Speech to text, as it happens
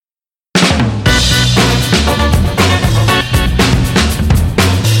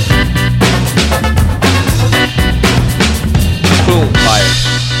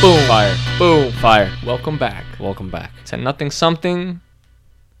Boom. Fire. Welcome back. Welcome back. To Nothing Something.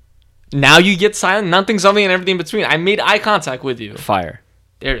 Now you get silent. Nothing Something and everything in between. I made eye contact with you. Fire.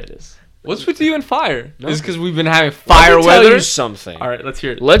 There it is. What's with you and fire? No. Is because we've been having fire Let me weather? tell you something. All right, let's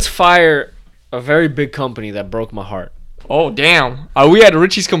hear it. Let's fire a very big company that broke my heart. Oh, damn. Are we at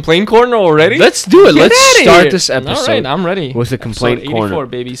Richie's Complaint Corner already? Let's do it. Get Let's outta start here. this episode All right, I'm ready. with a complaint Episode 84, corner.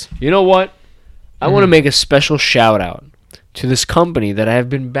 babies. You know what? I want to make a special shout out to this company that I have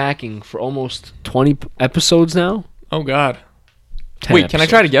been backing for almost 20 episodes now. Oh, God. 10 Wait, can I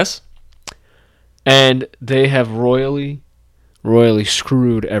try to episodes. guess? And they have royally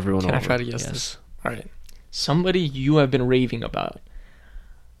screwed everyone over. Can I try to guess this? All right. Somebody you have been raving about.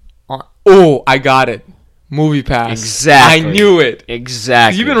 Oh, I got it. Movie Pass. Exactly. I knew it.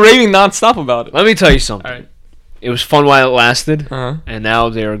 Exactly. You've been raving nonstop about it. Let me tell you something. All right. It was fun while it lasted, Uh-huh. and now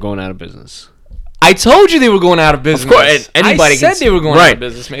they are going out of business. I told you they were going out of business. Of course, anybody I said can they were going out right. of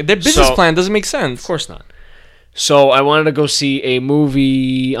business, man. Their business So- plan doesn't make sense. Of course not. So I wanted to go see a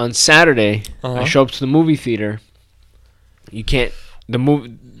movie on Saturday. Uh-huh. I show up to the movie theater. You can't. The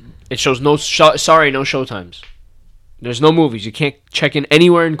movie. It shows no. no showtimes. There's no movies. You can't check in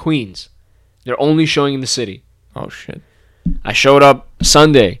anywhere in Queens. They're only showing in the city. Oh, shit. I showed up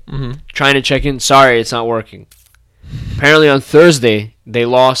Sunday Mm-hmm. trying to check in. Sorry, it's not working. Apparently on Thursday they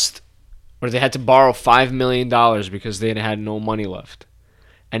lost, or they had to borrow $5 million because they had no money left.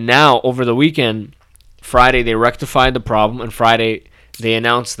 And now over the weekend, Friday they rectified the problem, and Friday they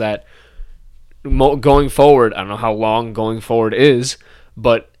announced that going forward, I don't know how long going forward is,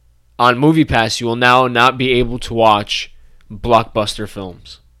 but on MoviePass you will now not be able to watch blockbuster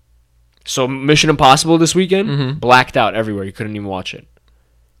films. So Mission Impossible this weekend, Mhm. blacked out everywhere. You couldn't even watch it.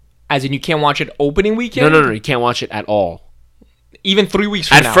 As in, you can't watch it opening weekend? No. You can't watch it at all. Even 3 weeks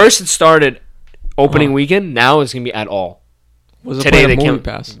from At now. first it started opening Uh-huh. weekend. Now it's going to be at all. was the Today point they of Movie can't.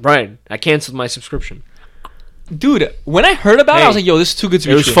 Pass. Right. I canceled my subscription. Dude, when I heard about it, I was Hey, like, yo, this is too good to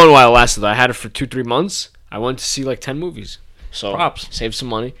be It was true. fun while it lasted. I had it for 2-3 months. I went to see like 10 movies. So Props. saved some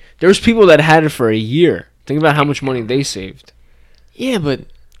money. There was people that had it for a year. Think about how much money they saved. Yeah, but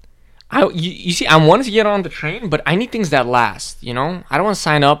you see, I wanted to get on the train, but I need things that last, you know? I don't want to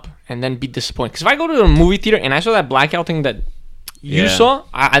sign up and then be disappointed. Because if I go to a movie theater and I saw that blackout thing that you Yeah. saw,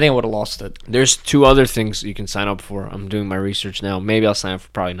 I think I would have lost it. There's 2 other things you can sign up for. I'm doing my research now. Maybe I'll sign up for,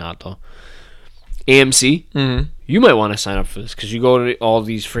 probably not though. AMC. Mm-hmm. You might want to sign up for this because you go to all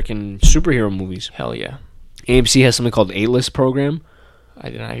these freaking superhero movies. Hell yeah. AMC has something called the A-List program. I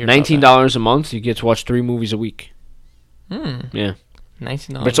did not hear $19 a month. You get to watch 3 movies a week. Yeah.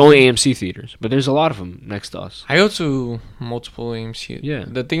 $19. But it's only AMC theaters. But there's a lot of them next to us. I go to multiple AMC. Yeah.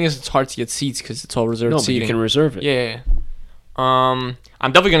 The thing is, it's hard to get seats because it's all reserved No, but seating. you can reserve it. Yeah. I'm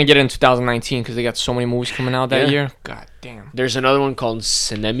definitely gonna get it in 2019 because they got so many movies coming out that Yeah. year. God damn. There's another one called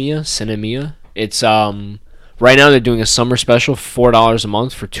Cinemia. It's right now they're doing a summer special, $4 a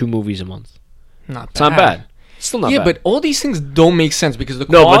month for 2 movies a month. Not bad. It's not bad. It's still not yeah, bad. but all these things don't make sense because the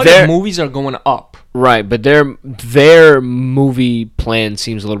No, but quality they're- of movies are going up. Right, but their movie plan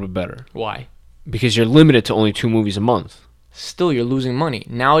seems a little bit better Why? because you're limited to only 2 movies a month. Still, you're losing money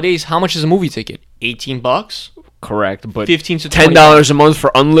nowadays. How much is a movie ticket? $18, Correct, but 15 to 20. $10 a month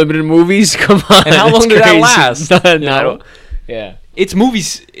for unlimited movies? Come on. And how long that's did that crazy. last? Not- You not- know? yeah. It's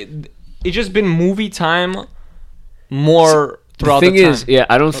movies. It's just been movie time more throughout The thing the time. is, yeah,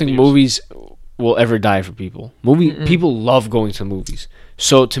 I don't Throughout think the years. movies will ever die for people. People love going to movies.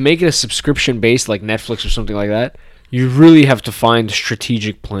 So to make it a subscription based like Netflix or something like that, you really have to find a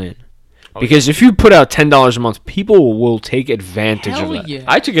strategic plan. Because if you put out $10 a month, people will take advantage Hell of that. yeah.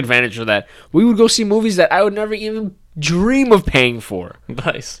 I took advantage of that. We would go see movies that I would never even dream of paying for.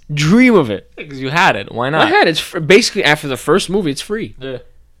 Nice. Dream of it. Because you had it. Why not? I had it. It's basically after the first movie, it's free. Yeah.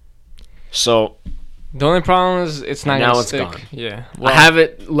 So The only problem is it's not Now gonna it's stick. gone. Yeah. I have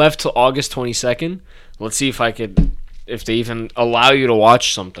it left till August 22nd. Let's see if they even allow you to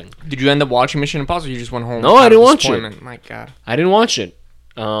watch something. Did you end up watching Mission Impossible? Or you just went home? No, out I of didn't watch it. disappointment? My God. I didn't watch it.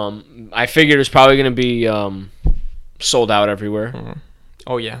 I figured it's probably gonna be sold out everywhere.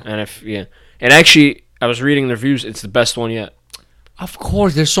 Oh yeah. And actually, I was reading the reviews. It's the best one yet. Of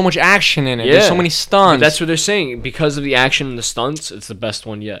course, there's so much action in it. Yeah. There's so many stunts. That's what they're saying. Because of the action and the stunts, it's the best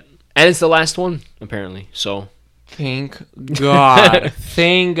one yet. And it's the last one, apparently. So Thank God.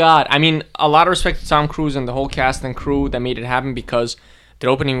 Thank God. I mean, a lot of respect to Tom Cruise and the whole cast and crew that made it happen because their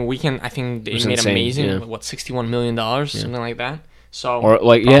opening weekend, I think they was made insane, amazing. yeah. What, $61 million? Something like that. So, or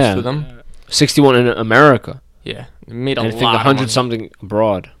like props to them. 61 in America. Yeah. They made a And I lot think of 100 money. something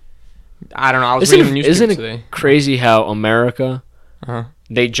abroad. I don't know. I was reading the newspaper Isn't it today. crazy how America Uh-huh.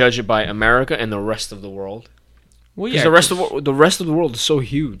 they judge it by America and the rest of the world? Well, Because yeah. the rest of the world is so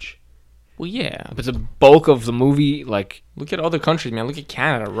huge. Well, yeah. But the bulk of the movie, like, Look at other countries, man. Look at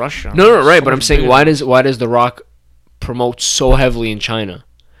Canada, Russia. no, right. So But I'm much saying, bigger. why does The Rock promote so heavily in China?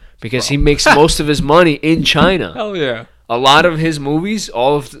 Because he makes most of his money in China. Hell yeah. A lot of his movies,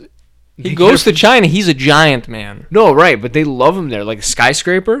 all of the, He goes to China. He's a giant, man. no, right, but they love him there. Like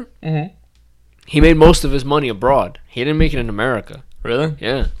Skyscraper, Mm-hmm. he made most of his money abroad. He didn't make it in America. Really?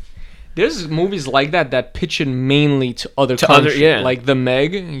 Yeah. There's movies like that pitch it mainly to other To other- countries. yeah. Like The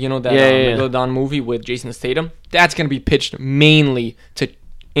Meg, you know, that Yeah. Megalodon movie with Jason Statham. That's going to be pitched mainly to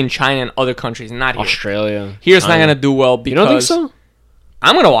in China and other countries, not here. Australia. Here it's not China. going to do well because You don't think so?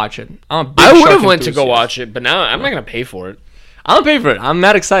 I'm going to watch it. I'm a big I would shark have went to go enthusiast. watch it, but now I'm not gonna pay for it. I'm going to pay for it. I'm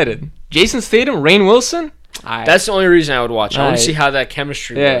not excited. Jason Statham, Rainn Wilson. I That's the only reason I would watch it. I want Right. to see how that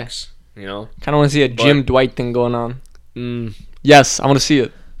chemistry Yeah. works. You know. kind of want to see a Jim Dwight thing going on. Mm, Yes, I want to see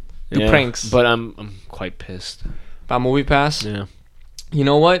it. Do yeah. pranks. But I'm quite pissed. About Movie Pass. Yeah. You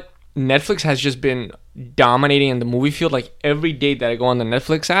know what? Netflix has just been dominating in the movie field. Like every day that I go on the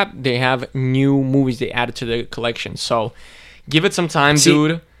Netflix app, they have new movies they added to the collection. So give it some time, See,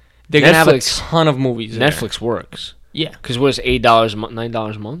 dude. They're gonna have a Netflix- ton of movies. there. Netflix works Yeah. because what is $8 a month,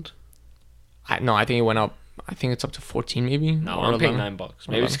 $9 a month? No, I think it went up. I think it's up to 14 maybe. No, or I'm paying 11. $9.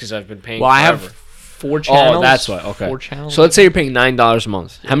 Maybe it's because I've been paying. Well, I have forever. 4 channels. Oh, that's why. Okay. 4 channels. So let's say you're paying $9 a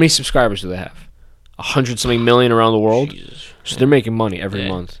month. How many subscribers do they have? 100-something million around the world. Jesus. So they're making money every Yeah.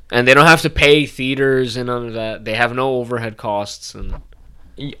 month, and they don't have to pay theaters and none of that. They have no overhead costs, and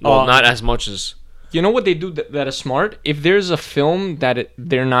well, not as much as. You know what they do that is smart? If there's a film that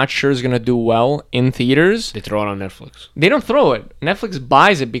they're not sure is gonna do well in theaters, They throw it on Netflix. they don't throw it. Netflix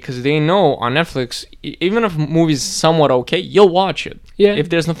buys it because they know on Netflix, even if a movie's somewhat okay, you'll watch it. Yeah. If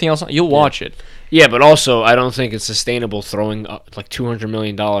there's nothing else, you'll watch it. Yeah, but also I don't think it's sustainable throwing like $200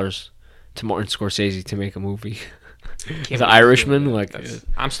 million to Martin Scorsese to make a movie. The Irishman, like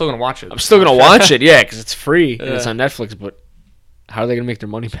I'm still gonna watch it. I'm still gonna watch it, yeah, because it's free and it's Yeah. on Netflix. But how are they gonna make their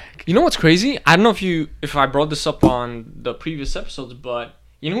money back? You know what's crazy? I don't know if I brought this up on the previous episodes, but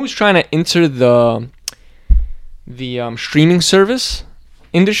you know who's trying to enter the streaming service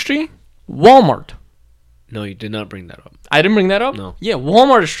industry? Walmart. No, you did not bring that up. I didn't bring that up. No. Yeah,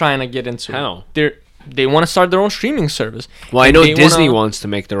 Walmart is trying to get into How? it. They want to start their own streaming service. Well, I And know they Disney wanna- wants to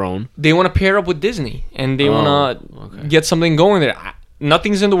make their own. They want to pair up with Disney, and they want to okay. get something going there.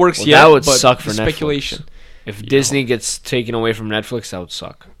 Nothing's in the works Well, yet. that would but suck for speculation. If Disney gets taken away from Netflix, that would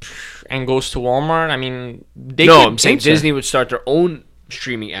suck. And goes to Walmart. I mean, they No, could I'm saying enter. Disney would start their own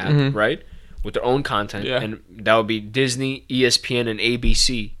streaming app, Mhm. right? With their own content, Yeah. and that would be Disney, ESPN, and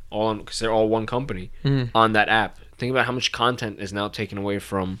ABC, all because they're all one company Mhm. on that app. Think about how much content is now taken away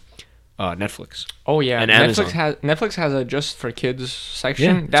from Netflix. Oh yeah, and Netflix Amazon. has a just for kids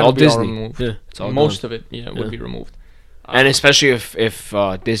section. it's That all would be all Disney. removed. Yeah, it's all Most gone. of it, yeah, Yeah. would be removed. And especially if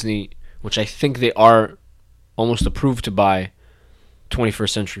Disney, which I think they are almost approved to buy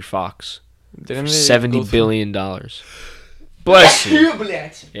 21st Century Fox Didn't for they $70 go through- billion. Bless you.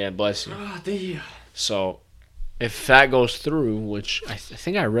 Yeah, bless you. Ah, they- So, if that goes through, which I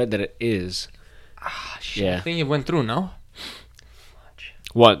think I read that it is. Shit, Yeah. I think it went through. No.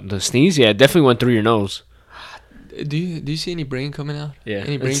 What, the sneeze? Yeah, it definitely went through your nose. Do you see any brain coming out? Yeah,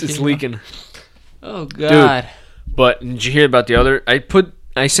 Any brain it's coming out? leaking. Oh god. But did you hear about the other?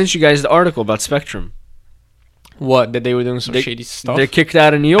 I sent you guys the article about Spectrum. What? That they were doing some They- shady stuff? They're kicked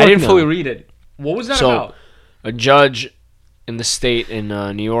out of New York I didn't now. fully read it. What was that So- about? A judge in the state in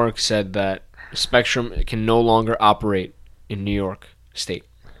New York said that Spectrum can no longer operate in New York State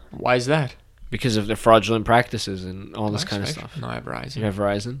Why is that? because of their fraudulent practices and all this kind of stuff. No, I have Verizon. You have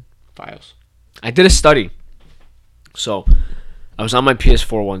Verizon? Files. I did a study. So, I was on my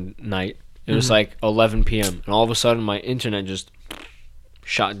PS4 one night. It was like 11 p.m. And all of a sudden, my internet just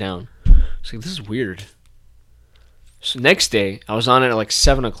shot down. I was like, this is weird. So, next day, I was on it at like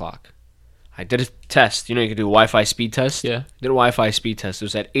 7 o'clock. I did a test. You know, you could do a Wi-Fi speed test. Yeah. Did a Wi-Fi speed test. It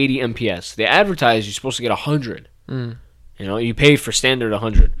was at 80 MPS. They advertised you're supposed to get 100. Mm. You know, you pay for standard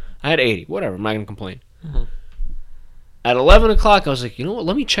 100. I had 80. Whatever. I'm not going to complain. Mhm. At 11 o'clock, I was like, you know what?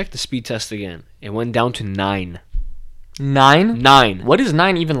 Let me check the speed test again. It went down to 9. 9? 9. What is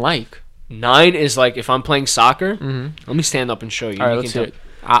 9 even like? 9 is like if I'm playing soccer. Mm-hmm. Let me stand up and show you. All right, You let's can hear it.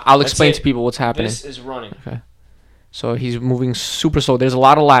 I'll Let's explain say to people what's tell- happening. This is running. So he's moving super slow. There's a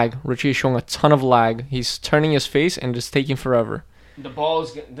lot of lag. Richie is showing a ton of lag. He's turning his face and just taking forever. The ball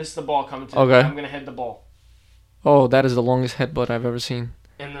is. This is the ball coming to. Okay. I'm gonna head the ball. Oh, that is the longest headbutt I've ever seen.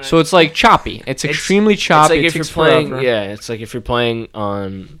 And then So it's like choppy. It's extremely choppy. It's like It if you're takes playing. forever. Yeah, it's like if you're playing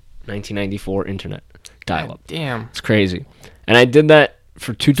on 1994 internet dial-up. God damn. It's crazy. And I did that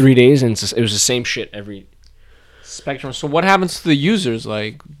for 2-3 days, and it was the same shit every Spectrum. So what happens to the users?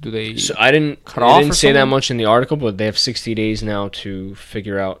 Like, do they So I didn't cut off? They didn't or say that something? much in the article, but they have 60 days now to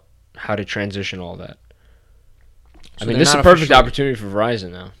figure out how to transition all that. So I mean, they're this is a not perfect officially- opportunity for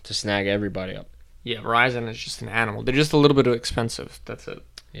Verizon now to snag everybody up. Yeah, Verizon is just an animal. They're just a little bit expensive. That's it.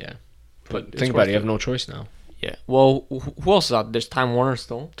 Yeah. But But it's think about worth it. You have it. no choice now. Yeah. Well, who else is out? There's Time Warner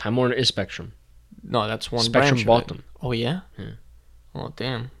still. Time Warner is Spectrum. No, that's one. Spectrum branch of bought it. them. Oh yeah. Yeah. Oh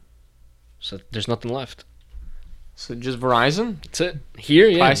damn. So there's nothing left. So just Verizon. That's it. Here,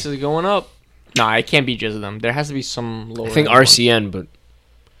 yeah. Prices are going up. Nah, it can't be just them. There has to be some lower. I think end ones. RCN, but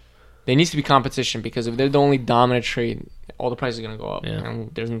There needs to be competition because if they're the only dominant trade, all the prices are gonna go up. Yeah.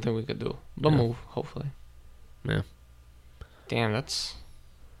 And there's nothing we could do but Yeah. move. Hopefully. Yeah. Damn, it's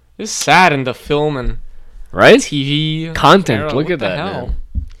sad in the film and right? TV Content. era. Look What at the that, hell? man.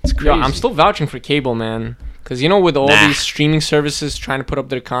 It's crazy. Yo, I'm still vouching for cable, man. Because, with all Nah. these streaming services trying to put up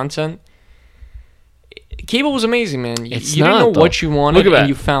their content, cable was amazing, man. You, It's you didn't not, know though. what you wanted, Look at and that.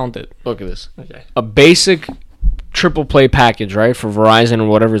 you found it. Look at this. Okay. A basic triple play package, right, for Verizon or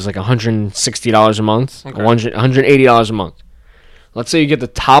whatever is like $160 a month, Okay. $180 a month. Let's say you get the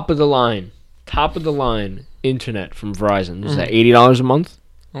top of the line internet from Verizon. Is that $80 a month?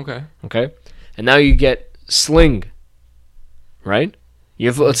 Okay. Okay, and now you get Sling, right?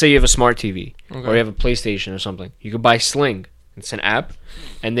 Let's say you have a smart TV or Okay. you have a PlayStation or something. You could buy Sling. It's an app,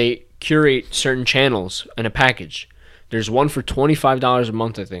 and they curate certain channels in a package. There's one for $25 a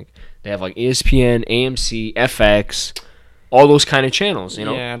month, I think. They have like ESPN, AMC, FX, all those kind of channels.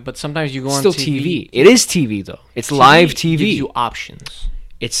 Yeah, but sometimes you go It's on still TV. It is TV though. It's live TV. Gives you options.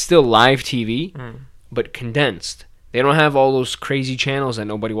 It's still live TV, Mm. but condensed. They don't have all those crazy channels that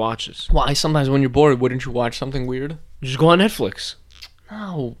nobody watches. Why? Sometimes when you're bored, wouldn't you watch something weird? Just go on Netflix.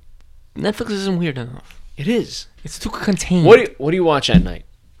 No. Netflix isn't weird enough. It is. It's too contained. What do you watch at night?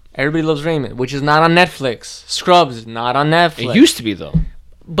 Everybody Loves Raymond, which is not on Netflix. Scrubs, not on Netflix. It used to be though.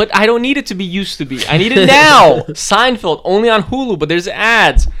 But I don't need it to be used to be. I need it now. Seinfeld, only on Hulu, but there's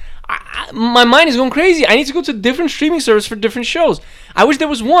ads. My mind is going crazy. I need to go to different streaming service for different shows. I wish there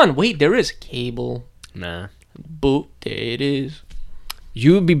was one. Wait, there is. Cable. Nah. Boop. There it is.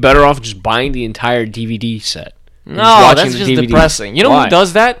 You would be better off just buying the entire DVD set. and No, watching that's the just DVD. depressing. You know Why? who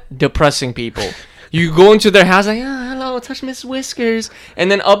does that? Depressing people. You go into their house like, oh, hello, touch Miss Whiskers.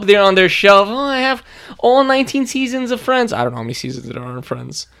 And then up there on their shelf, oh, I have all 19 seasons of Friends. I don't know how many seasons there are on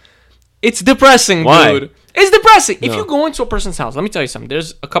Friends. It's depressing, Why? dude. It's depressing. If No. you go into a person's house, let me tell you something.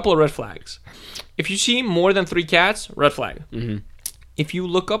 There's a couple of red flags. If you see more than 3 cats, red flag. Mm-hmm. If you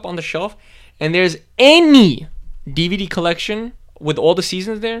look up on the shelf and there's any DVD collection with all the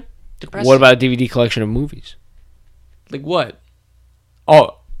seasons there, depressing. What about a DVD collection of movies? Like what?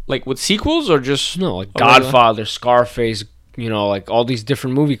 Oh, like with sequels or just... No, like a regular- Godfather, Scarface, like all these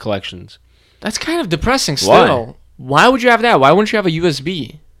different movie collections. That's kind of depressing still. Why would you have that? Why wouldn't you have a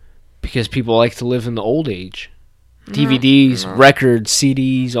USB? Because people like to live in the old age. DVDs, records,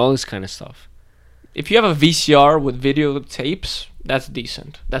 CDs, all this kind of stuff. If you have a VCR with video tapes, that's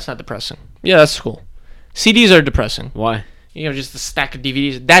decent. That's not depressing. Yeah, that's cool. CDs are depressing. Why? Just a stack of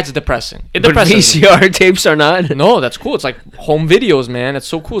DVDs. That's depressing. It But depresses me. VCR tapes are not. No, that's cool. It's like home videos, man. It's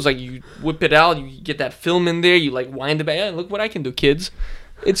so cool. It's like you whip it out, you get that film in there, you like wind it back. Yeah, look what I can do, kids.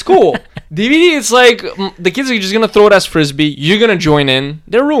 It's cool. DVD, it's like the kids are just gonna throw it as frisbee. You're gonna join in.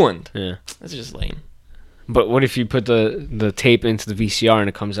 They're ruined. Yeah. That's just lame. But what if you put the tape into the VCR and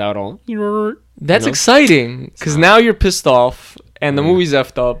it comes out all... That's You know? exciting because now you're pissed off and the movie's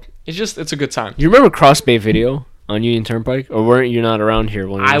effed up. It's a good time. You remember Cross Bay Video on Union Turnpike? Or weren't you not around here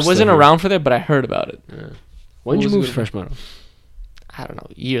when we I were still wasn't here? around for that, but I heard about it. When did you was move good to Fresh Meadow? I don't know,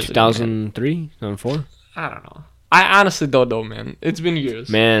 years ago. man. 2003? 2004? I don't know. I honestly don't know, man. It's been years.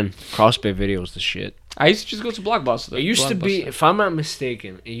 Man, Cross Bay Video was the shit. I used to just go to Blockbuster. It used to be, if I'm not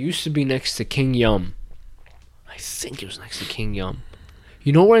mistaken, it used to be next to King Yum. I think it was next to King Yum.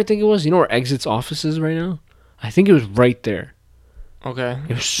 You know where I think it was? You know where Exit's office is right now? I think it was right there. Okay.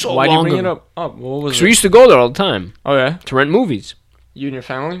 It was so Why do you long bring it ago. up? Oh, what was So we it? used to go there all the time Oh, yeah? to rent movies. You and your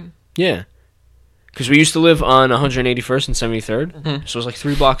family? Yeah. Because we used to live on 181st and 73rd. Mhm. So it was like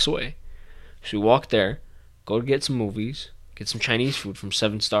 3 blocks away. So we walked there, go to get some movies, get some Chinese food from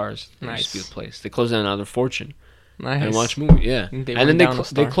 7 Stars. That used to be Nice. the place. They closed down another fortune. Nice. And watch movies, yeah. And they And then went down a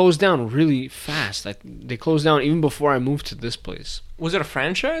they star. closed down really fast. They closed down even before I moved to this place. Was it a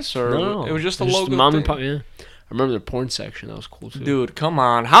franchise or No, it was just a it was logo? mom thing? and pop. Yeah, I remember the porn section. That was cool too. Dude, come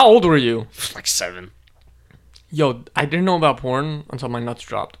on. How old were you? like 7. Yo, I didn't know about porn until my nuts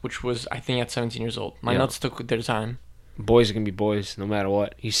dropped, which was, I think, at 17 years old. My Yeah. nuts took their time. Boys are gonna be boys, no matter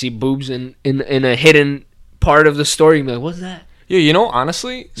what. You see boobs in a hidden part of the story, you be like, "What's that?" Yeah, you know,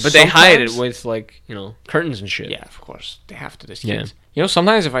 honestly, But they hide it sometimes- with like, you know, curtains and shit. Yeah, of course they have to. This Yeah. kids. You know,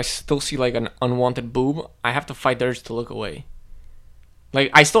 sometimes if I still see like an unwanted boob, I have to fight the urge to look away. Like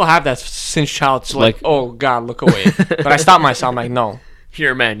I still have that since childhood. So like, Like- oh God, look away. But I stop myself. I'm like, no,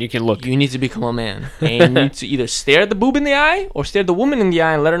 Here, man, you can look. you need to become a man, and you need to either stare at the boob in the eye or stare the woman in the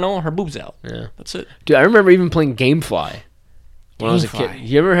eye and let her know her boob's out. Yeah. That's it. Dude, I remember even playing GameFly when I was a Gamefly? kid.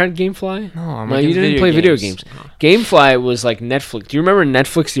 You ever had GameFly? No, I'm No, against you didn't play video games. No. GameFly was like Netflix. Do you remember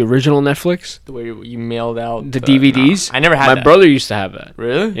Netflix, the original Netflix? The way you mailed out The DVDs? Nah, I never had My that. brother used to have that.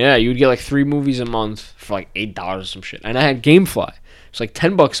 Really? Yeah, you would get like 3 movies a month for like $8 or some shit. And I had GameFly. It's like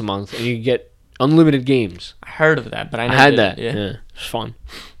 $10 a month, and you could get unlimited games. I heard of that, but I I never had did that. it. Yeah. It was fun.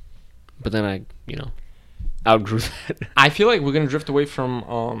 But then I, outgrew that. I feel like we're gonna drift away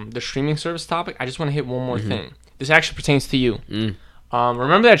from the streaming service topic. I just want to hit one more thing. This actually pertains to you. Mm.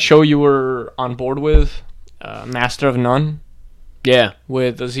 Remember that show you were on board with, Master of None, Yeah.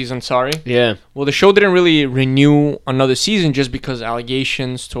 with Aziz Ansari? Yeah. Well, the show didn't really renew another season just because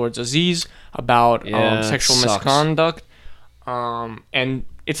allegations towards Aziz about Yeah, it sexual sucks. misconduct. And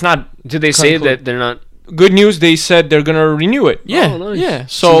it's not Did they say Conclude. that they're not? good news. They said they're gonna renew it. Yeah, Oh, nice. yeah. Season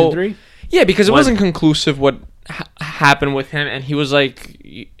So 3? yeah, because it When? wasn't conclusive what happened with him, and he was like,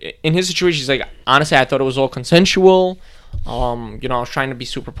 in his situation, he's like, honestly, I thought it was all consensual. I was trying to be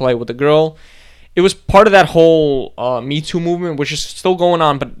super polite with the girl. It was part of that whole Me Too movement, which is still going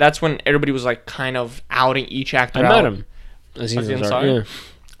on, but that's when everybody was like kind of outing each actor. I out. met him. Aziz Aziz Ansari, Ansari? yeah.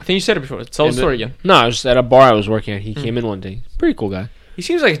 I think you said it before. Tell the And story again. No, I was at a bar I was working at. He came in one day. Pretty cool guy. He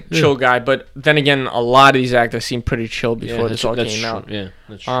seems like a chill guy, but then again, a lot of these actors seem pretty chill before this all that's came true. out. Yeah,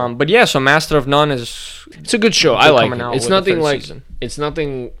 that's true. But yeah, so Master of None is It's a good show. I they're like coming it. out It's with the nothing third like season. it's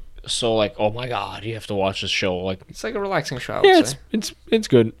nothing so like, oh my god, you have to watch this show. Like, It's like a relaxing show. I would yeah, say. it's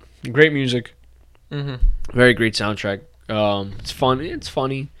good. Great music. Mm-hmm. Very great soundtrack. It's fun. It's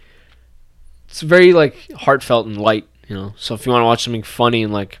funny. It's very like heartfelt and light. So if you want to watch something funny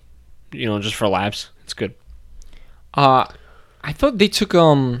and like, just for laughs, it's good. I thought they took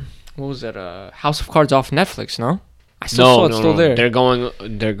what was that? House of Cards off Netflix. No, I still saw it's still there. They're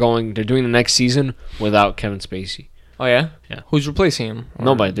doing the next season without Kevin Spacey. Oh yeah. Yeah. Who's replacing him? Or-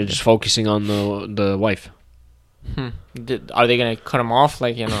 Nobody. They're just focusing on the wife. Are they gonna cut him off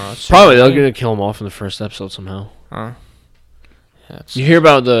like Probably they're gonna kill him off in the first episode somehow. You hear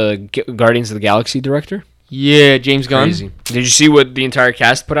about the Guardians of the Galaxy director? Yeah, James Gunn. Crazy. Did you see what the entire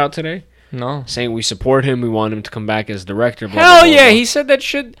cast put out today? No. Saying we support him, we want him to come back as director. Blah, Hell blah, blah, yeah, blah. he said that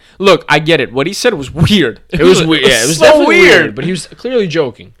shit. Look, I get it. What he said was weird. It was weird. Yeah, it was so definitely weird. weird. But he was clearly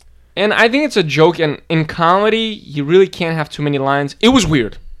joking. And I think it's a joke. And in comedy, you really can't have too many lines. It was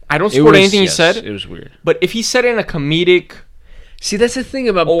weird. I don't It support was- anything yes, he said. It was weird. But if he said it in a comedic, See, that's the thing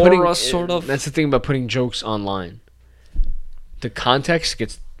about Aura, putting sort of. That's the thing about putting jokes online. The context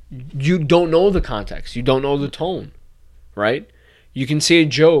gets. You don't know the context. You don't know the tone, right? You can say a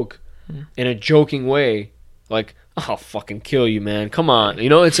joke in a joking way, like "I'll fucking kill you, man. Come on."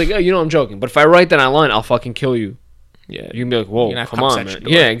 It's like, I'm joking. But if I write that online, "I'll fucking kill you," yeah, you can be like, "Whoa, gonna have come cops on, at man." your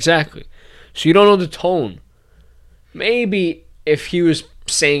door. Yeah, exactly. So you don't know the tone. Maybe if he was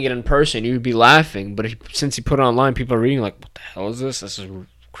saying it in person, you would be laughing. But since he put it online, people are reading like, "What the hell is this? This is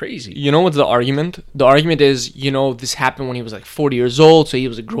crazy." You know what's the argument? The argument is, this happened when he was like 40 years old, so he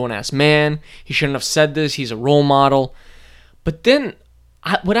was a grown-ass man. He shouldn't have said this. He's a role model. But then,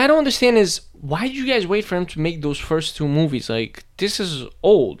 what I don't understand is, why did you guys wait for him to make those first 2 movies? Like, this is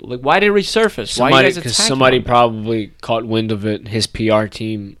old. Like, why did it resurface? Why are you guys Because attacking somebody him? probably caught wind of it. His PR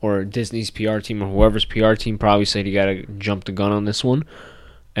team or Disney's PR team or whoever's PR team probably said you gotta jump the gun on this one,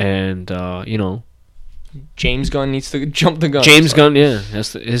 and James Gunn needs to jump the gun. James So- Gunn, yeah,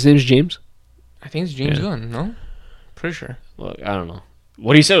 his name's James. I think it's James Yeah. Gunn, no? Pretty sure. Look, I don't know.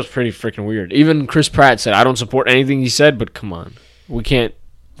 What he said was pretty freaking weird. Even Chris Pratt said, "I don't support anything he said, but come on, we can't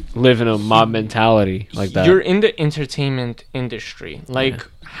live in a mob mentality like that." You're in the entertainment industry. Like,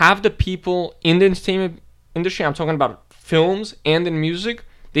 have the people in the entertainment industry, I'm talking about films and in music,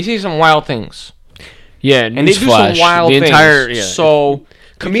 they say some wild things. Yeah, And they do some newsflash, wild the things. entire yeah. So,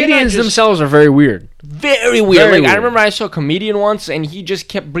 Comedians just- themselves are very weird. very weird. Very Like, I weird. remember I saw a comedian once, and he just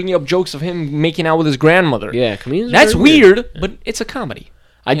kept bringing up jokes of him making out with his grandmother. Yeah, comedians. are That's very weird, but it's a comedy.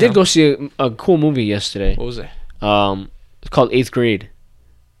 I you did know. go see a cool movie yesterday. What was it? It's called 8th Grade.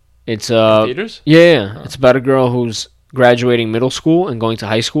 It's Theaters? yeah. It's about a girl who's graduating middle school and going to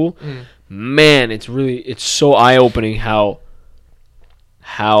high school. Man, it's so eye opening how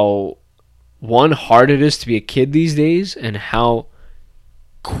one hard it is to be a kid these days and how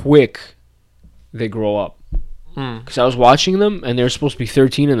quick they grow up. Because I was watching them and they were supposed to be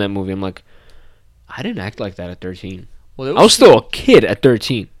 13 in that movie. I'm like, I didn't act like that at 13. Well, I was still a kid at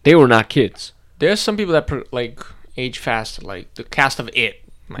 13. They were not kids. There's some people that like age fast, like the cast of It.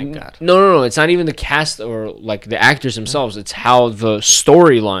 My God. No. It's not even the cast or like the actors themselves. It's how the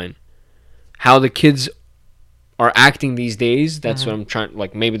storyline, how the kids are acting these days. That's what I'm trying.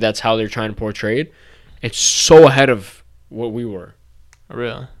 Like maybe that's how they're trying to portray it. It's so ahead of what we were.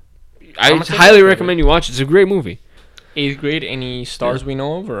 Really? I highly recommend you watch it. It's a great movie. 8th grade. Any stars we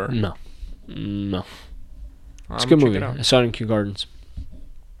know of, or No. It's a I'm good check movie. it out. I saw it in Kew Gardens.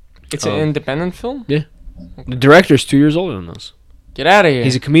 It's an independent film. Yeah. The director's 2 years older than us. Get out of here.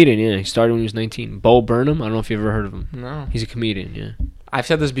 He's a comedian, yeah. He started when he was 19. Bo Burnham. I don't know if you've ever heard of him. No. He's a comedian, yeah. I've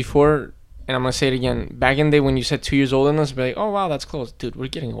said this before, and I'm gonna say it again. Back in the day when you said 2 years older than us, be like, oh wow, that's close, dude. We're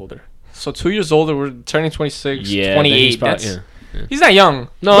getting older. So 2 years older, we're turning 26, Yeah, 28. probably- That's yeah. he's not young.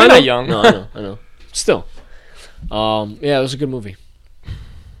 No, We're I know. not young. No, I know. Still. Yeah, it was a good movie.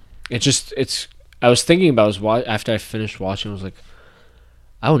 I was thinking about it after I finished watching, I was like,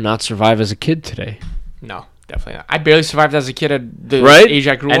 I would not survive as a kid today. No, definitely not. I barely survived as a kid at the Right? age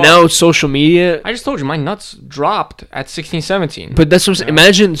I grew And up. now it's social media. I just told you, my nuts dropped at 16, 17. But that's what I'm saying.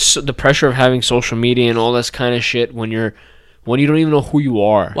 Imagine the pressure of having social media and all this kind of shit when you don't even know who you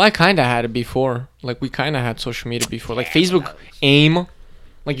are. Well, I kind of had it before. Like, we kind of had social media before. Like, Facebook AIM.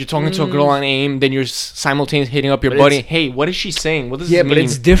 Like, you're talking to a girl on AIM, then you're simultaneously hitting up your But buddy. it's- Hey, what is she saying? What does Yeah, this but mean?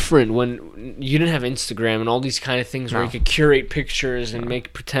 it's different when you didn't have Instagram and all these kind of things where No. you could curate pictures and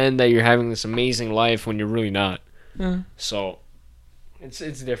pretend that you're having this amazing life when you're really not. Yeah. So, it's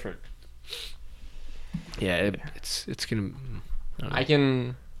different. Yeah, it's gonna. I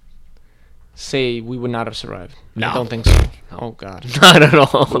can say we would not have survived. No. I don't think so. Oh, God. Not at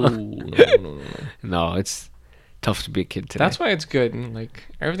all. Ooh, no. No, it's tough to be a kid today. That's why it's good. Like,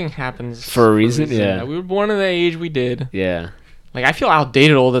 everything happens For a reason, yeah. We were born at the age we did. Yeah. Like, I feel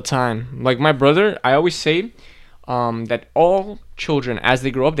outdated all the time. Like, my brother, I always say that all children, as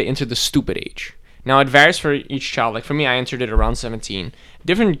they grow up, they enter the stupid age. Now, it varies for each child. Like, for me, I entered it around 17.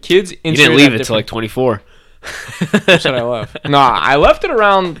 Different kids enter You didn't it leave at it till like 24. That's what I left. Nah, I left it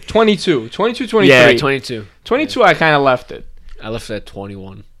around 22. 22, 23. Yeah, 22. 22, I kind of left it. I left it at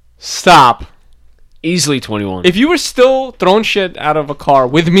 21. Stop. Easily 21. If you were still throwing shit out of a car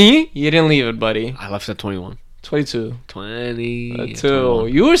with me, you didn't leave it, buddy. I left at 21. 22. 20. 22.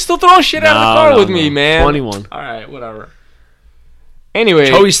 You were still throwing shit out of the car with me, man. 21. All right, whatever. Anyway.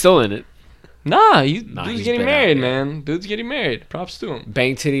 Joey's still in it. Nah, He's dude's getting been married, out, yeah. man. Dude's getting married. Props to him.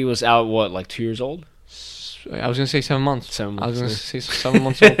 Bang Titty was out, what, like 2 years old? I was going to say 7 months. 7 months. I was going to say 7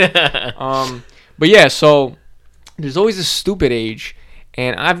 months old. But yeah, so there's always a stupid age.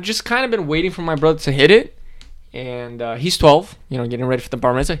 And I've just kind of been waiting for my brother to hit it. And he's 12, getting ready for the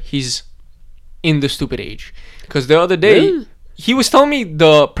bar mitzvah. He's in the stupid age. Because the other day, Really? he was telling me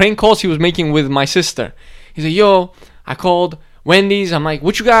the prank calls he was making with my sister. He's like, yo, I called Wendy's. I'm like,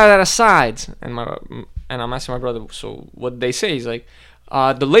 what you got at the sides? And I'm asking my brother, so what did they say? He's like,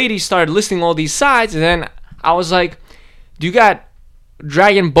 the lady started listing all these sides. And then I was like, do you got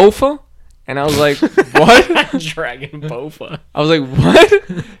Dragon Bofa? And I was like, what? Dragon Bofa. I was like,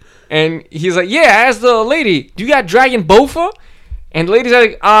 what? And he's like, yeah, I asked the lady, do you got Dragon Bofa? And the lady's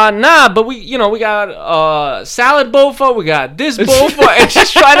like, nah, but we got salad Bofa, we got this Bofa, and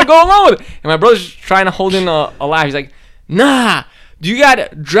she's trying to go along with it. And my brother's trying to hold in a laugh. He's like, nah, do you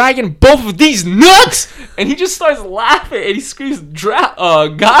got Dragon Bofa these nuts? And he just starts laughing, and he screams,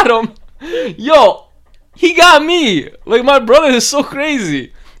 got him. Yo, he got me. Like, my brother is so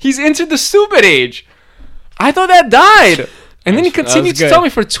crazy. He's entered the stupid age. I thought that died. And then he continued to tell me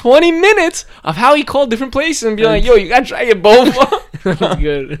for 20 minutes of how he called different places and be like, yo, you got Dragon Bofa. That's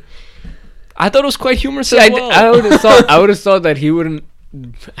good. I thought it was quite humorous See, as well. I would have thought that he wouldn't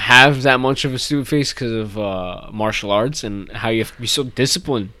have that much of a stupid face because of martial arts and how you have to be so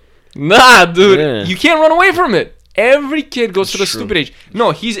disciplined. Nah, dude. Yeah. You can't run away from it. Every kid goes to the true. stupid age.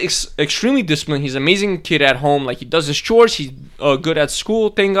 No, he's extremely disciplined. He's an amazing kid at home. Like, he does his chores. He's good at school,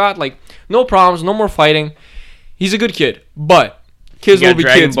 thank God. Like, no problems, no more fighting. He's a good kid. But kids You will got be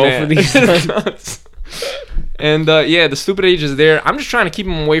Dragon kids, Ball man. for these And, yeah, the stupid age is there. I'm just trying to keep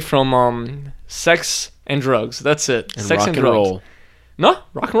him away from sex and drugs. That's it. And Sex rock and and drugs. roll. No,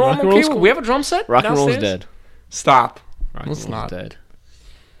 rock and roll. Rock I'm and okay roll's with. cool. We have a drum set. Rock and roll's downstairs? dead. Stop. Rock It's and roll's not. dead.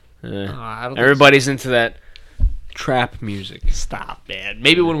 I don't think Everybody's into that trap music. so. Stop, man.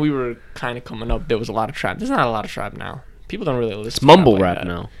 Maybe when we were kind of coming up, there was a lot of trap. There's not a lot of trap now. People don't really listen. It's to mumble like rap that.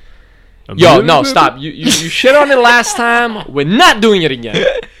 now. Yo, no, stop. You shit on it last time. We're not doing it again.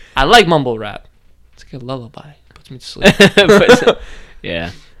 I like mumble rap. It's like a lullaby. Puts me to sleep.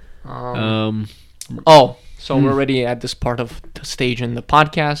 Yeah. So we're already at this part of the stage in the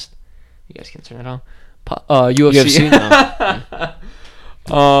podcast. You guys can turn it on. UFC. UFC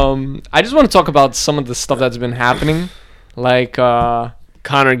no. I just want to talk about some of the stuff that's been happening, like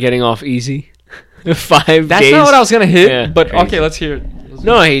Conor getting off easy. 5 days. that's not what I was gonna hit. Yeah, but crazy. okay, let's hear it.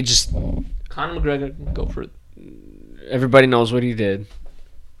 No, he just. Conor McGregor, go for it. Everybody knows what he did,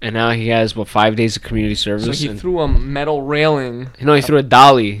 and now he has 5 days of community service. So he and, threw a metal railing. he threw a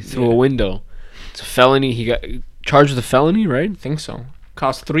dolly through Yeah. a window. It's a felony. He got charged with a felony, right? I think so.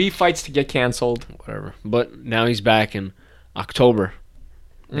 Cost 3 fights to get canceled. Whatever. But now he's back in October.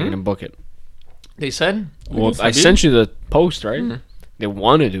 They're gonna book it. They said. Well, I sent you the post, right? Mhm. They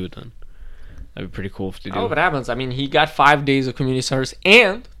want to do it then. That'd be pretty cool if they do. Oh, if it happens. I mean, he got 5 days of community service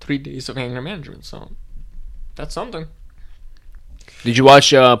and 3 days of anger management. So that's something. Did you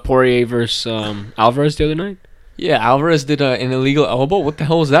watch Poirier versus Alvarez the other night? Yeah, Alvarez did an illegal elbow. What the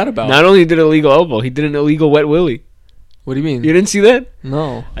hell was that about? Not only did an illegal elbow, he did an illegal wet willy. What do you mean? You didn't see that?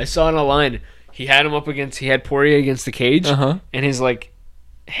 No. I saw it online. He had Poirier against the cage, Uh-huh. and his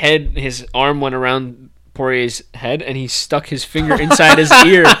his arm went around Poirier's head, and he stuck his finger inside his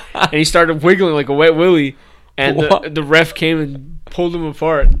ear, and he started wiggling like a wet willy, and What? the ref came and pulled him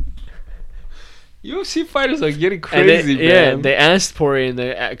apart. UFC fighters are getting And crazy, yeah, man. they asked Poirier in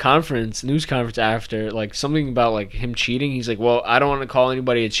the news conference after, something about him cheating. He's like, "Well, I don't want to call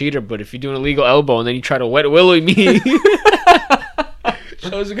anybody a cheater, but if you do an illegal elbow and then you try to wet willy me,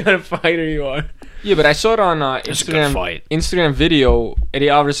 shows what kind of fighter you are." Yeah, but I saw it on It's a good Instagram. fight. Instagram video. Eddie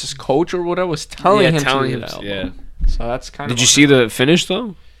Alvarez's coach or whatever was telling him to do that elbow. yeah. So that's kind of. Did you see the finish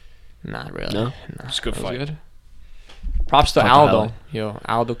though? Not really. No? No, It's a good that was fight. good. Props to Fucking Aldo. highlight. Yo,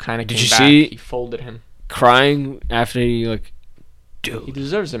 Aldo kind of Did came you back. see- He folded him. Crying after he He dude.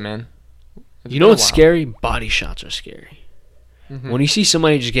 deserves it, man. It's You know been a what's while. scary? Body shots are scary. Mhm. When you see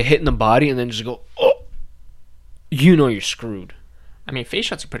somebody just get hit in the body and then just go, oh, you know you're screwed. I mean, face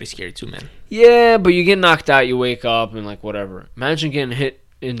shots are pretty scary too, man. Yeah, but you get knocked out, you wake up, and whatever. Imagine getting hit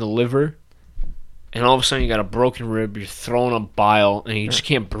in the liver, and all of a sudden you got a broken rib, you're throwing up bile, and you just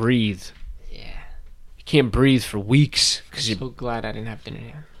can't breathe. Yeah. You can't breathe for weeks because you. So glad I didn't have dinner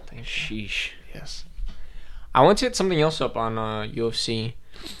yet. Thank you. Sheesh. Yes. I want to hit something else up on UFC.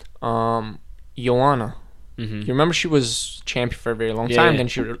 Joanna. Mm-hmm. You remember she was champion for a very long Yeah, time, yeah. then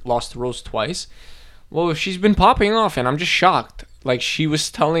she lost to Rose twice. Well, she's been popping off, and I'm just shocked. She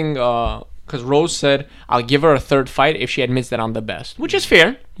was telling, because Rose said, I'll give her a third fight if she admits that I'm the best, which is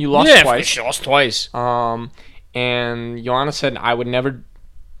fair. You lost twice. She lost twice. And Joanna said, I would never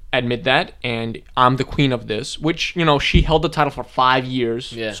admit that, and I'm the queen of this, which, she held the title for 5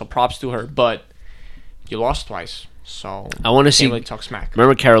 years, Yeah. so props to her, but you lost twice, so I want to can't see. really talk smack.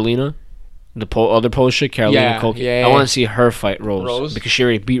 Remember Carolina? The other Polish chick, Carolina Yeah, Koki? yeah, I yeah. want to see her fight Rose, Rose? because she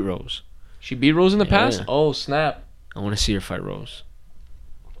already beat Rose. She beat Rose in the Yeah. past? Oh, snap. I want to see her fight Rose.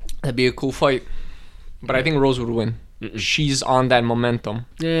 That'd be a cool fight. But I think Rose would win. Mm-mm. She's on that momentum.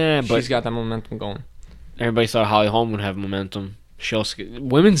 Yeah, but She's got that momentum going. everybody thought Holly Holm would have momentum. She also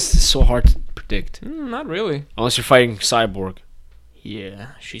women's so hard to predict Not really. unless you're fighting Cyborg.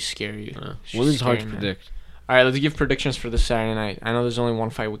 Yeah, she's scary. She's Women's hard to scary, man. predict. All right, let's give predictions for this Saturday night. I know there's only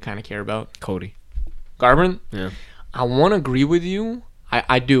one fight we kind of care about. Cody. Garbrandt? Yeah. I want to agree with you.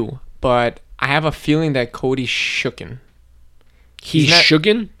 I do. But I have a feeling that Cody's shooken. He's not-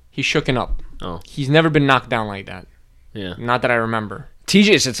 shooken? He's shooken up. Oh. He's never been knocked down like that. Yeah. Not that I remember.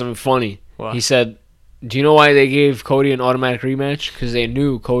 TJ said something funny. What? He said, do you know why they gave Cody an automatic rematch? Because they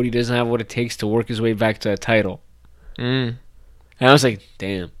knew Cody doesn't have what it takes to work his way back to a title. Mm. And I was like,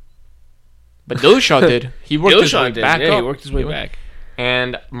 damn. But Dillashaw did. He worked his way did. back Yeah, up. he worked his way back.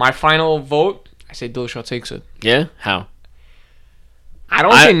 And my final vote, I say Dillashaw takes it. Yeah? How? I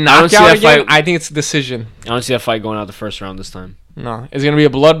don't I say don't knockout see that again. fight- I think it's a decision. I don't see that fight going out the first round this time. No, it's gonna be a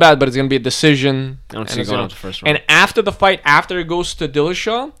bloodbath, but it's gonna be a decision. I don't and see it it's going gonna- out the first round. And after the fight, after it goes to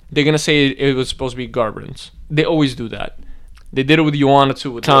Dillashaw, they're gonna say it was supposed to be Garbrandt's. They always do that. They did it with Joanna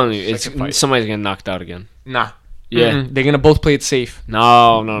too. With I'm telling the you, it's second fight. somebody's getting knocked out again. Nah. Yeah. Mm-mm. They're gonna both play it safe.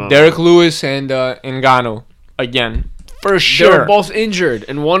 No. Derek Lewis and Ngannou again for They sure. were both injured,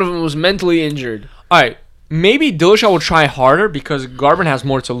 and one of them was mentally injured. All right. Maybe Dillashaw will try harder because Garbrandt has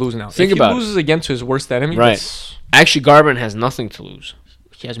more to lose now. Think if about he it. loses again to his worst enemy, Right. that's- Actually, Garbrandt has nothing to lose.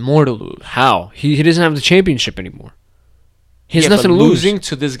 he has more to lose. How? He doesn't have the championship anymore. He has Yeah, nothing but to lose. losing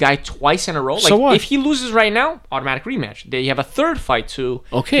to this guy twice in a row. So what? If he loses right now, automatic rematch. They have a third fight to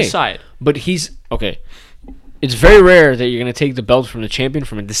Okay. decide. But he's okay. It's very rare that you're gonna take the belt from the champion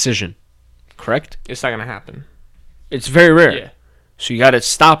from a decision. Correct? It's not gonna happen. It's very rare. Yeah. So you gotta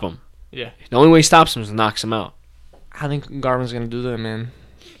stop him. Yeah. The only way he stops him is to knocks him out. I think Garvin's gonna do that, man.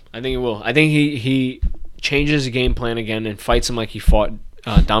 I think it will. I think he changes the game plan again and fights him like he fought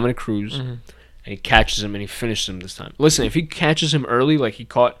Dominic Cruz, Mhm. and he catches him and he finishes him this time. Listen, if he catches him early, like he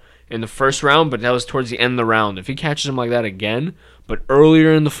caught in the first round, but that was towards the end of the round. If he catches him like that again, but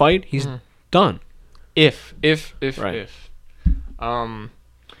earlier in the fight, he's done. If. Right.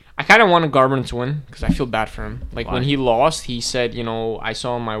 I kind of wanted Garbrandt to win because I feel bad for him. Like, Why? when he lost, he said, I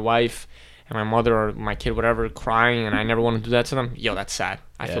saw my wife and my mother or my kid, whatever, crying, and I never want to do that to them. Yo, that's sad.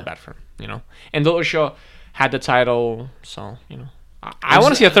 I feel bad for him, And Dillashaw had the title, so, I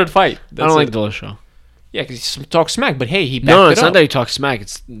want to see a third fight. I don't like Dillashaw. Yeah, because he talks smack, but hey, he backed No, it it's up. not that he talks smack.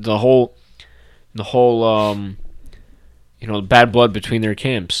 It's the whole the bad blood between their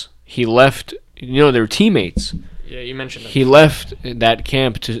camps. He left, they were teammates. Yeah, you mentioned that. He left that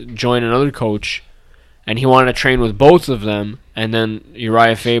camp to join another coach, and he wanted to train with both of them. And then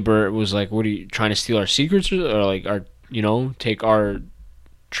Uriah Faber was like, "What are you trying to steal our secrets, or like take our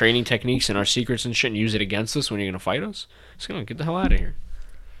training techniques and our secrets and shit and use it against us when you're gonna fight us? It's gonna get the hell out of here."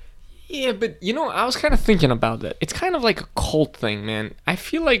 Yeah, but I was kind of thinking about that. It's kind of like a cult thing, man. I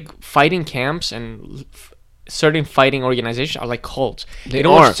feel like fighting camps and certain fighting organizations are like cults. They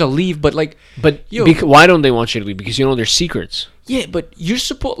don't want you to leave, but like, why don't they want you to leave? Because you know their secrets. Yeah, but you're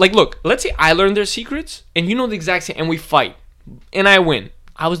supposed look. Let's say I learned their secrets, and you know the exact same, and we fight, and I win.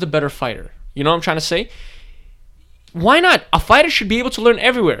 I was the better fighter. You know what I'm trying to say? Why not? A fighter should be able to learn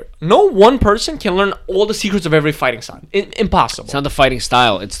everywhere. No one person can learn all the secrets of every fighting style. Impossible. It's not the fighting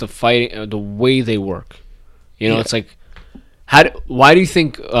style. It's the fighting, the way they work. It's like, why do you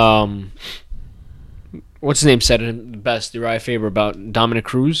think? What's his name said it best? Uriah Faber about Dominic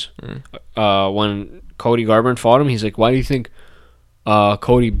Cruz. When Cody Garbrandt fought him, he's like, "Why do you think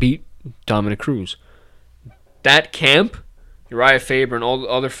Cody beat Dominic Cruz?" That camp, Uriah Faber and all the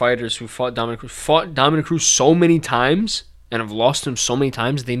other fighters who fought Dominic Cruz so many times and have lost him so many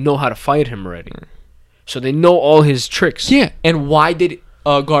times, they know how to fight him already. So they know all his tricks. Yeah, and why did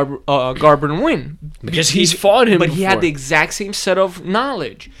Garbrandt win? Because he's fought him but before. He had the exact same set of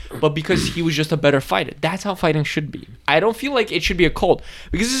knowledge, but because he was just a better fighter. That's how fighting should be. I don't feel like it should be a cult,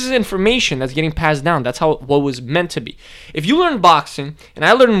 because this is information that's getting passed down. That's what was meant to be. If you learn boxing and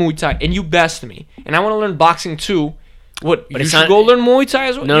I learn Muay Thai and you best me and I want to learn boxing too, but you should go learn Muay Thai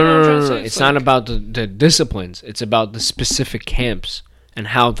as well? No. It's not about the disciplines. It's about the specific camps and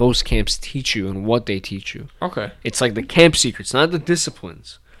how those camps teach you and what they teach you. Okay. It's like the camp secrets, not the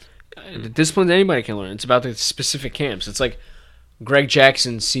disciplines. The disciplines anybody can learn. It's about the specific camps. It's like Greg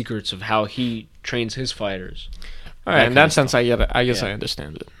Jackson's secrets of how he trains his fighters. All right, in that sense, I get it. I guess I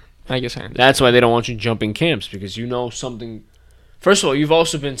understand it. That's why they don't want you jumping camps, because you know something. First of all, you've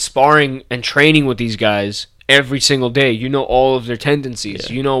also been sparring and training with these guys every single day. You know all of their tendencies.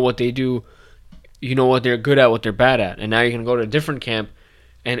 Yeah. You know what they do. You know what they're good at, what they're bad at. And now you're going to go to a different camp.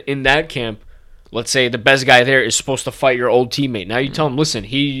 And in that camp, let's say the best guy there is supposed to fight your old teammate. Now you tell him, listen,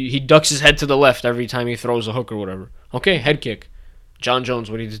 he ducks his head to the left every time he throws a hook or whatever. Okay, head kick. John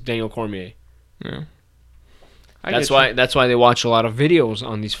Jones, what he did to Daniel Cormier. Yeah. That's why they watch a lot of videos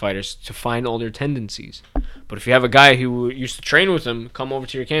on these fighters, to find all their tendencies. But if you have a guy who used to train with him come over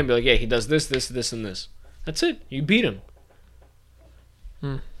to your camp and be like, yeah, he does this, this, this, and this. That's it. You beat him.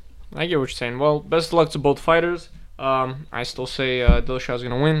 I get what you're saying. Well, best of luck to both fighters. I still say Dillashaw's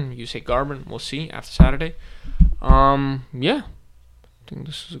going to win. You say Garbrandt. We'll see after Saturday. Yeah. I think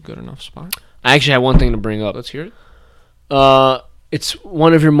this is a good enough spot. I actually have one thing to bring up. Let's hear it. It's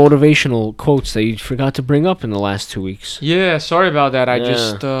one of your motivational quotes that you forgot to bring up in the last 2 weeks. Yeah, sorry about that. I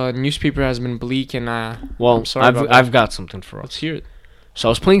just newspaper has been bleak, and I'm sorry about that. I've got something for us. Let's hear it. So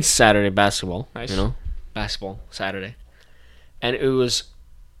I was playing Saturday basketball. Nice. Basketball Saturday, and it was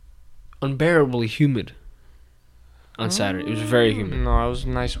unbearably humid on Saturday. It was very humid. No, it was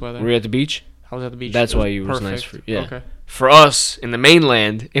nice weather. Were you at the beach? I was at the beach. That's why it was nice for you. Yeah. Okay. For us in the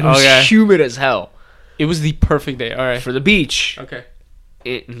mainland, it was humid as hell. It was the perfect day. All right. For the beach. Okay.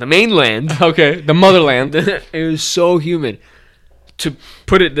 In the mainland. Okay. The motherland. It was so humid. To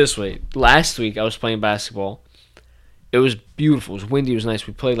put it this way, last week I was playing basketball. It was beautiful. It was windy. It was nice.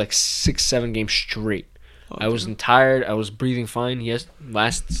 We played like 6-7 games straight. I wasn't tired. I was breathing fine. Yes,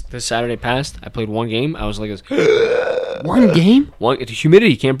 this Saturday passed. I played one game. I was like this. One game? The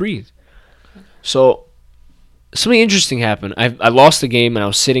humidity, you can't breathe. So something interesting happened. I lost the game, and I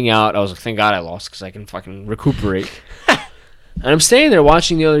was sitting out. I was like, thank God I lost, because I can fucking recuperate. And I'm standing there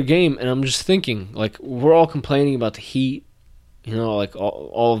watching the other game, and I'm just thinking, like, we're all complaining about the heat, like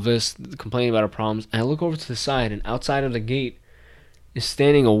all of this, complaining about our problems. And I look over to the side, and outside of the gate is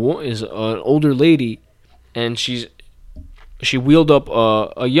standing an older lady, and she wheeled up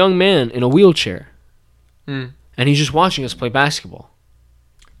a young man in a wheelchair, and he's just watching us play basketball.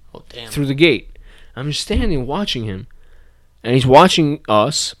 Oh damn! Through the gate, I'm just standing watching him, and he's watching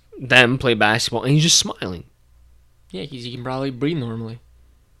us them play basketball, and he's just smiling. Yeah, he can probably breathe normally.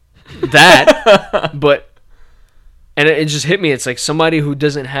 That, but, and it just hit me. It's like somebody who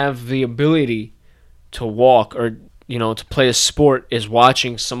doesn't have the ability to walk or, to play a sport is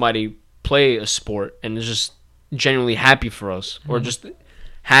watching somebody play a sport and is just genuinely happy for us, or just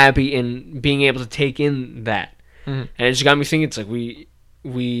happy in being able to take in that. And it just got me thinking, it's like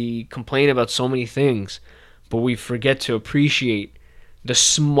we complain about so many things, but we forget to appreciate the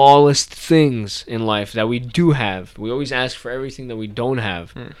smallest things in life that we do have. We always ask for everything that we don't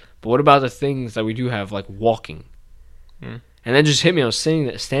have. But what about the things that we do have, like walking? And that just hit me. I was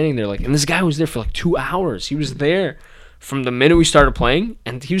standing there, like, and this guy was there for like 2 hours. He was there from the minute we started playing,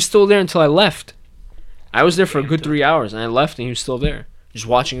 and he was still there until I left. I was there for a good 3 hours, and I left, and he was still there, just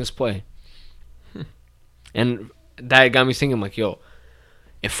watching us play. And that got me thinking, like, yo,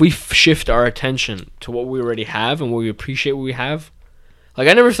 if we shift our attention to what we already have and what we appreciate what we have, like,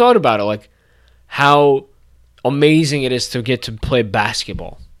 I never thought about it, like, how amazing it is to get to play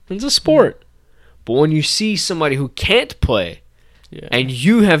basketball. It's a sport. But when you see somebody who can't play, and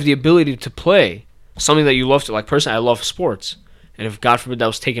you have the ability to play something that you love to, like, personally, I love sports. And if, God forbid, that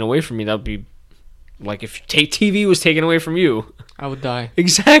was taken away from me, that would be like if TV was taken away from you. I would die.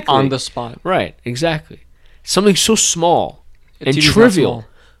 Exactly. On the spot. Right, exactly. Something so small and TV's not trivial. small.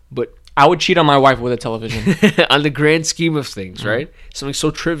 But I would cheat on my wife with a television. on the grand scheme of things, right? Something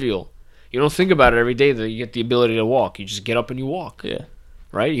so trivial. You don't think about it every day that you get the ability to walk. You just get up and you walk. Yeah.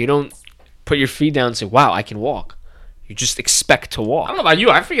 Right? You don't put your feet down and say, wow, I can walk. You just expect to walk. I don't know about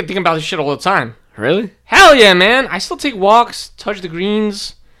you. I freaking think about this shit all the time. Really? Hell yeah, man. I still take walks, touch the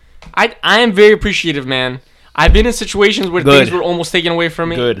greens. I am very appreciative, man. I've been in situations where things were almost taken away from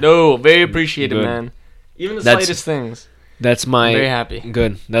me. Good. No, very appreciative, Good. man. Even the That's- slightest things. That's my... I'm very happy.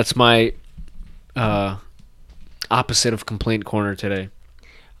 Good. That's my opposite of complaint corner today.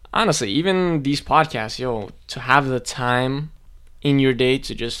 Honestly, even these podcasts, to have the time in your day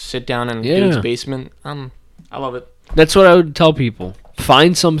to just sit down in dude's basement, I love it. That's what I would tell people.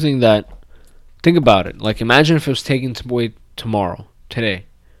 Find something that... Think about it. Like, imagine if it was taken away tomorrow, today.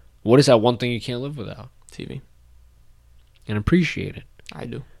 What is that one thing you can't live without? TV. And appreciate it. I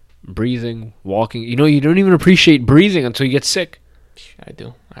do. Breathing, walking. You don't even appreciate breathing until you get sick. I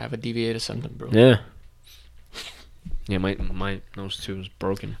do. I have a deviated septum, bro. Yeah. Yeah, my nose too is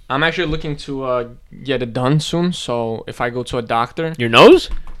broken. I'm actually looking to get it done soon. So if I go to a doctor, Your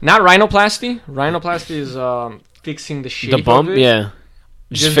nose? not rhinoplasty. Rhinoplasty is fixing the shape The bump? of it. Yeah.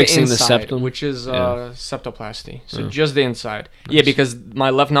 Just fixing the inside, septum. which is Yeah. septoplasty. So Yeah. just the inside. Nice. Yeah, because my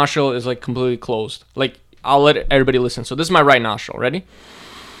left nostril is like completely closed. Like I'll let everybody listen. So this is my right nostril. Ready?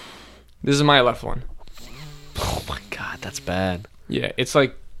 This is my left one. Oh my god, that's bad. Yeah, it's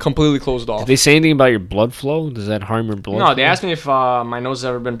like completely closed off. Did they say anything about your blood flow? Does that harm your blood No, flow? they asked me if my nose has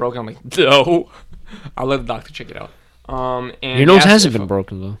ever been broken. I'm like, no. I'll let the doctor check it out. And Your they nose asked hasn't if- been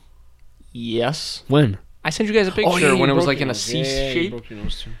broken though. Yes. When? I sent you guys a picture when it was like in a C shape. broke your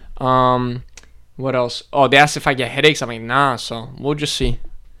nose too. What else? Oh, they asked if I get headaches. I'm like, nah. So we'll just see.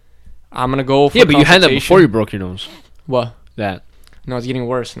 I'm gonna go for Yeah, but you had that consultation. before you broke your nose. What? That. No, it's getting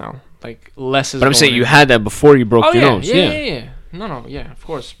worse now. Like less is. But I'm going saying in. you had that before you broke Oh your yeah, nose. yeah. No, yeah, of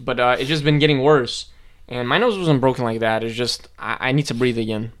course. But it's just been getting worse, and my nose wasn't broken like that. It's just I need to breathe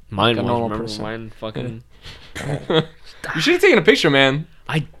again. Mine like a was. normal Remember person. mine fucking... You should have taken a picture, man.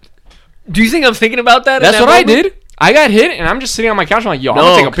 Do you think I'm thinking about that? That's what I did. I got hit, and I'm just sitting on my couch. I'm like, yo, I'm No,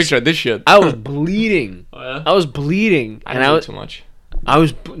 gonna take a 'cause picture of this shit. I was bleeding. Oh, yeah? I was bleeding. I And didn't I do was... too much. I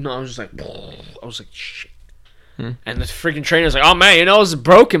was just like, I was like, shit. Hmm. And the freaking trainer's like, oh man, your nose is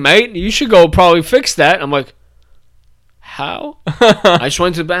broken, mate. You should go probably fix that. I'm like, how? I just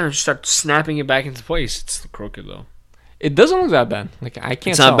went to the bathroom and just started snapping it back into place. It's crooked though. It doesn't look that bad. Like I can't.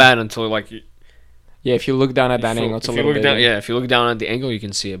 It's tell. not bad until like Yeah, if you look down at that angle, it's a little bit. down, yeah, if you look down at the angle, you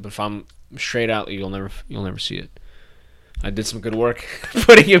can see it. But if I'm straight out, you'll never see it. I did some good work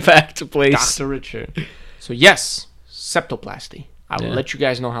putting it back to place. Dr. Richard. So yes, septoplasty. I will Yeah. let you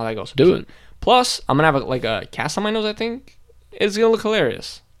guys know how that goes. Do it. Plus, I'm gonna have a cast on my nose. I think it's gonna look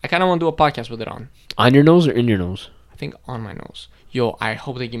hilarious. I kind of want to do a podcast with it on. On your nose or in your nose? I think on my nose. Yo, I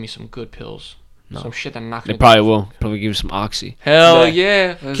hope they give me some good pills. No. Some shit that knocks They me. probably will. Probably give you some oxy. Hell Yeah.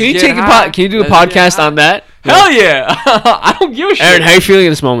 yeah. Let's Can you get take high. Can you do a Let's get podcast high. on that? Hell yeah. I don't give a shit. Aaron, how you feeling at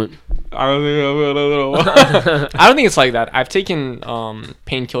this moment? I don't think it's like that. I've taken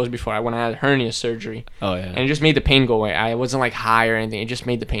painkillers before. When I had hernia surgery, Oh yeah. and it just made the pain go away. I wasn't like high or anything. It just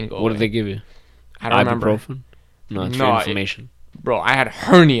made the pain go away. What did they give you? I don't remember. Ibuprofen? No, it's No, for it- inflammation. Bro, I had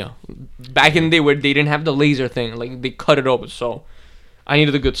hernia back in the day where they didn't have the laser thing. Like they cut it open. So I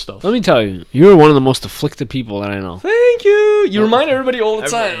needed the good stuff. Let me tell you, you're one of the most afflicted people that I know. Thank you. You remind everybody all the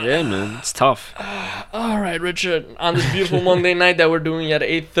time. Yeah, man, it's tough. All right, Richard. On this beautiful Monday night that we're doing at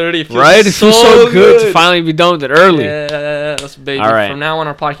 8:30, Right? It feels so good to finally be done with it early. Yes, baby. All right. From now on,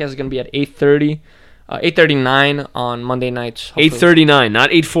 our podcast is going to be at 8:30, 8:39 on Monday nights. 8:39, not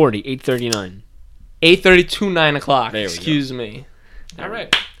 8:40. 8:39. 8:30 to 9 o'clock. There we Excuse me. All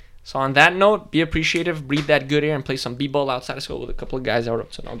right. So on that note, be appreciative, breathe that good air, and play some b-ball outside of school with a couple of guys that are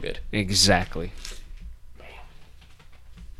up to no good. Exactly.